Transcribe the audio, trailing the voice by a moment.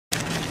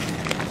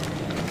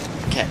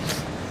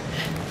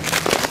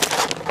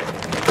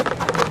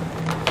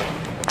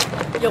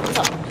Yo, what's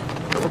up?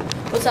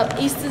 What's up?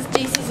 Easter's,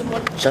 Easter's, and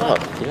what? Shut up.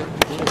 You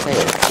don't say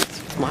it.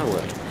 It's my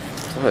word.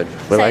 It's my word.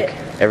 We're Say like, it.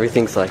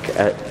 everything's like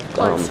at,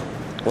 Closed.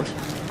 what?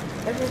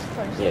 Everything's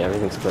closed. Yeah,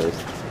 everything's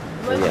closed.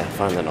 But yeah,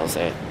 fine then, I'll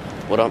say it.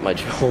 What up, my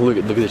oh, look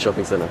at the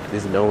shopping centre.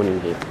 There's no one in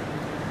here.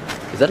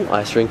 Is that an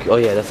ice rink? Oh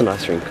yeah, that's an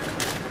ice rink.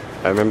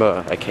 I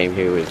remember I came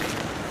here with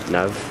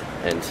Nav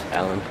and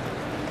Alan.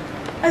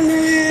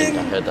 And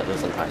I heard that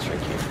there's an ice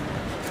rink here.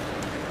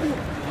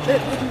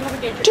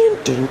 Dun,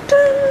 dun,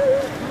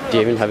 dun. Do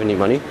you even have any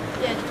money?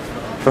 Yeah.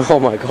 Oh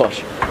my gosh.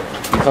 You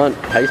can't,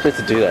 how are you supposed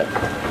to do that?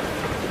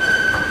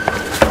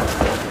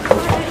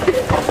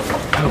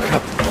 Oh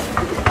crap.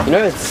 You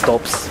know it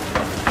stops.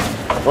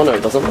 Oh no,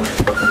 it doesn't.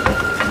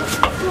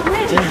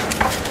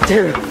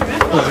 Damn.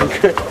 Oh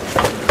crap.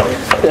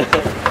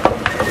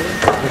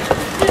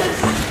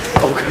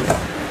 Oh crap.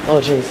 Oh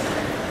jeez.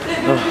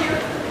 Oh.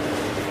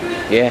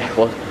 Yeah,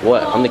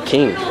 what? I'm the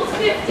king.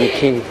 I'm the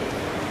king.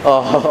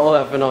 Oh, all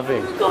that for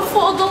nothing. We've got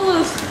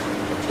 $4.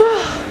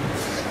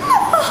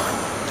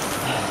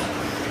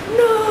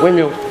 No.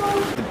 Windmill.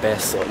 The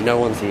best. No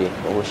one's here.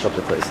 All the shops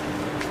are closed.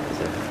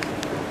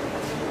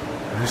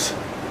 So.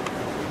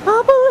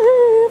 I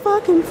believe I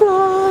can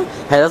fly.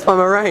 Hey, that's my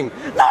meringue.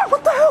 No,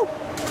 what the hell?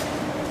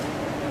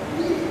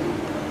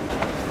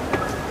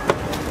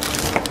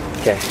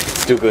 Okay,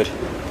 still good.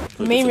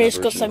 Mimi's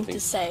got something to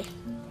say.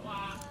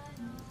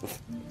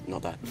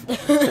 Not that.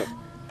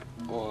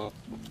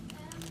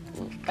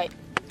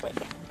 Wait.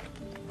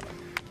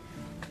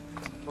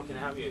 What can I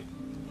have you?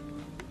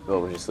 Oh,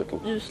 we're just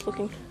looking. You're just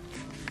looking.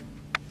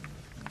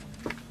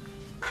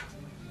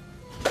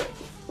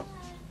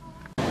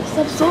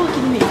 Stop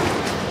stalking me.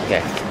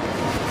 Okay.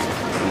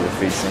 In the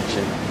food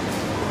section.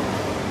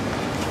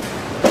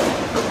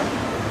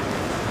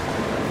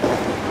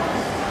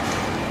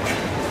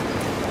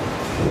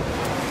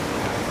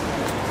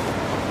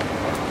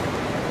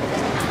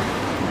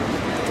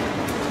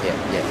 Yeah,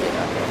 okay.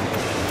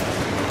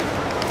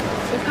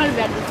 We're kind of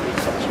at the food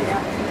section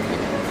now.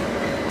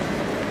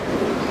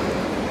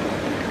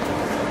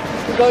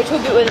 We go to a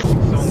bit with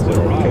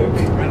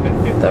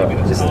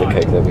This is the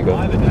cake that we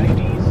got.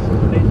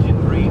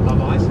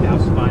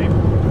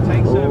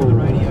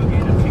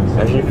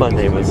 Imagine if my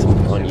name was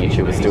on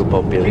YouTube was still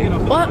Bob Billy.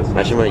 What?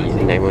 Imagine my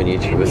name on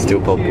YouTube was still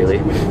Bob Billy.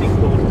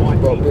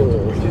 Bob Billy.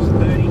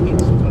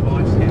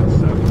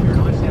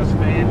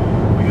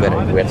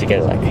 But we have to get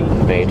it like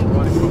made.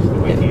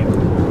 Yeah.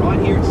 Right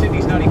here at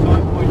Sydney's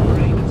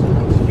 95.3.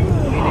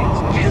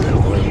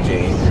 Hello, MJ.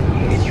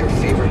 It's your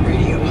favorite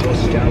radio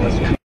host,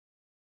 Dallas.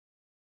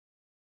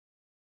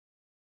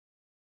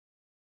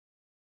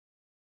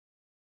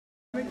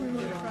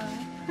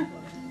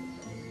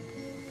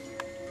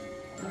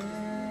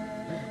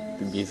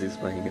 The music's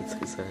playing, it's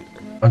so sad.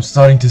 I'm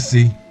starting to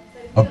see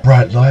a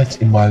bright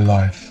light in my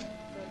life,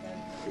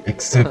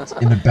 except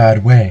in a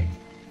bad way.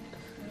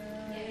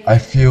 I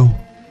feel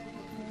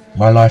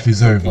my life is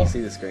Can over. you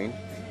see the screen?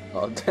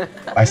 Oh,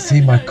 I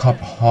see my cup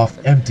half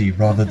empty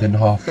rather than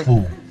half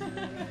full.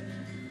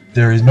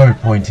 There is no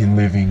point in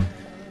living.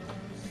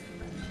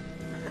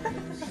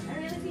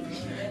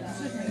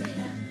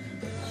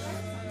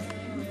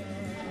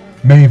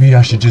 Maybe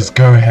I should just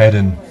go ahead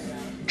and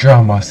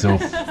drown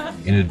myself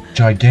in a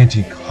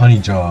gigantic honey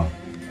jar.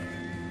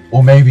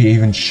 Or maybe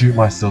even shoot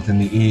myself in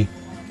the ear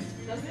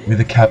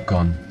with a cap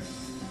gun.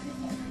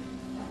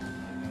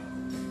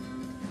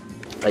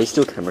 Are you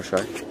still camera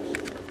shy?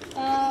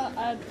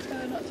 I'd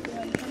prefer not to be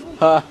on camera.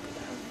 Ha!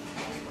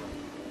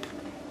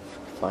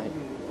 Fine.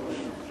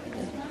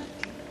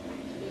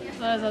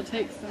 Otherwise I'll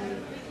take some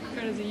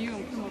photos of you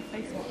and put them on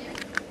Facebook.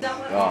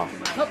 Oh,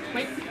 Oh,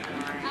 wait.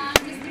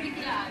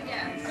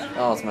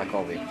 oh it's my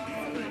Colby.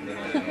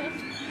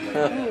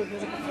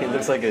 He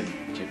looks like a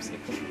gypsy.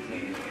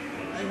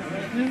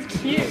 This is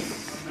cute.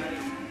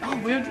 Oh,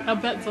 weird. Our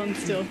bet's on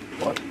still.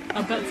 What?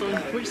 Our bet's on.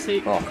 Which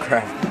seat? Oh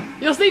crap.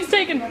 Your seat's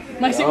taken!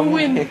 My seat will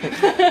win! my-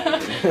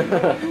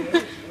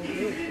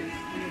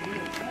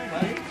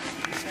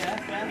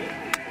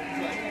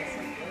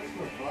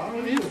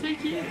 It's so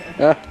cute.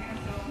 Ah.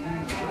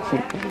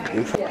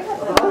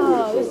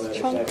 Oh, this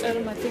trunk out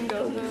of my finger.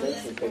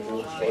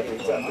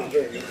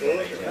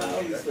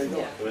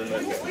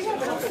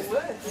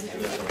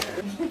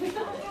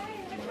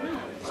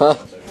 Huh.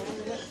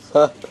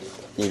 Huh.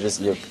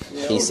 You're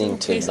piecing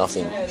to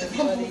nothing.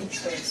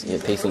 You're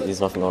piecing,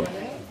 there's nothing on.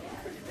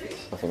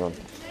 Nothing on.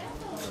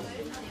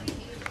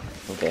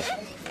 Okay.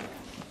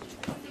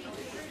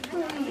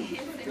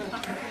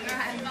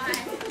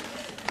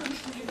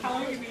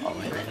 Oh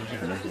wait, I don't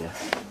even know who.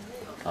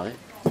 Are they?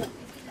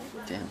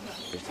 Damn.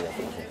 Just do that.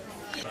 Okay.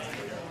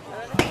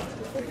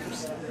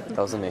 That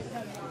wasn't me.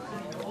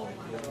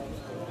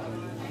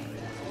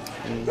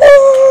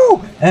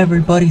 Woo!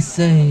 Everybody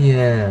say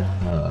yeah.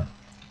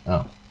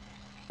 Oh.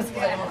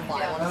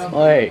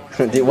 Wait,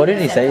 what did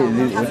he say?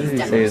 What did he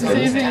say? So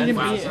you think you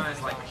can be it?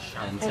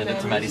 And send it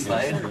to Maddie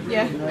Slade.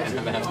 Yeah.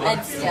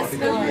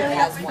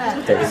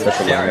 Okay,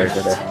 special line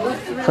over there.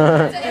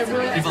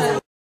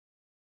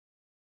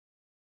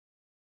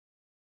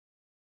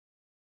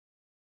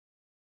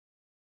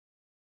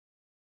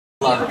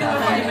 Love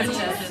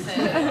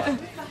that.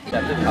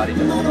 That the party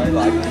tomorrow,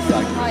 like, it's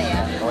like,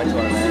 I went to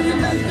one of those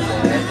and Maddie was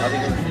there. I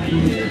think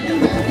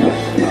it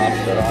was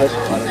after, I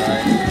don't know.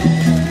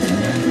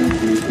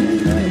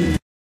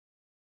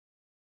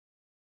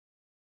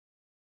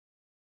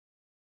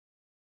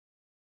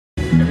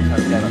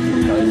 Every time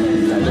we came up to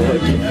the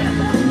coast,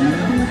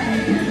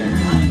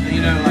 You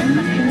know, like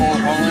Paul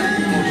Holland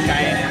or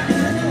Shane.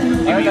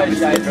 I don't know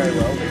Shane very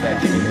well, but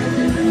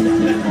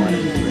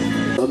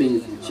Sobbing,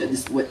 she had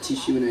this wet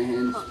tissue in her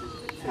hand,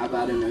 how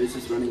bad her nose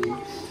was running in.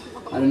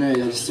 I don't know, I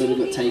just sort of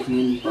got taken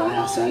in by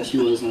how sad she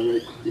was, and I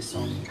wrote this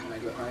song when I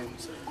got home.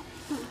 So.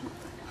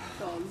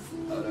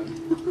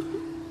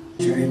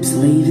 Troops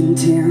leaving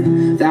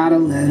town without a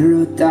letter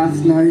or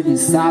death note, and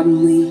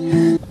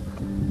suddenly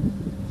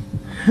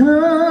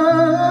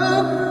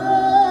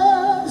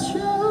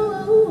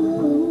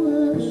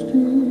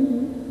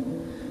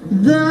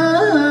the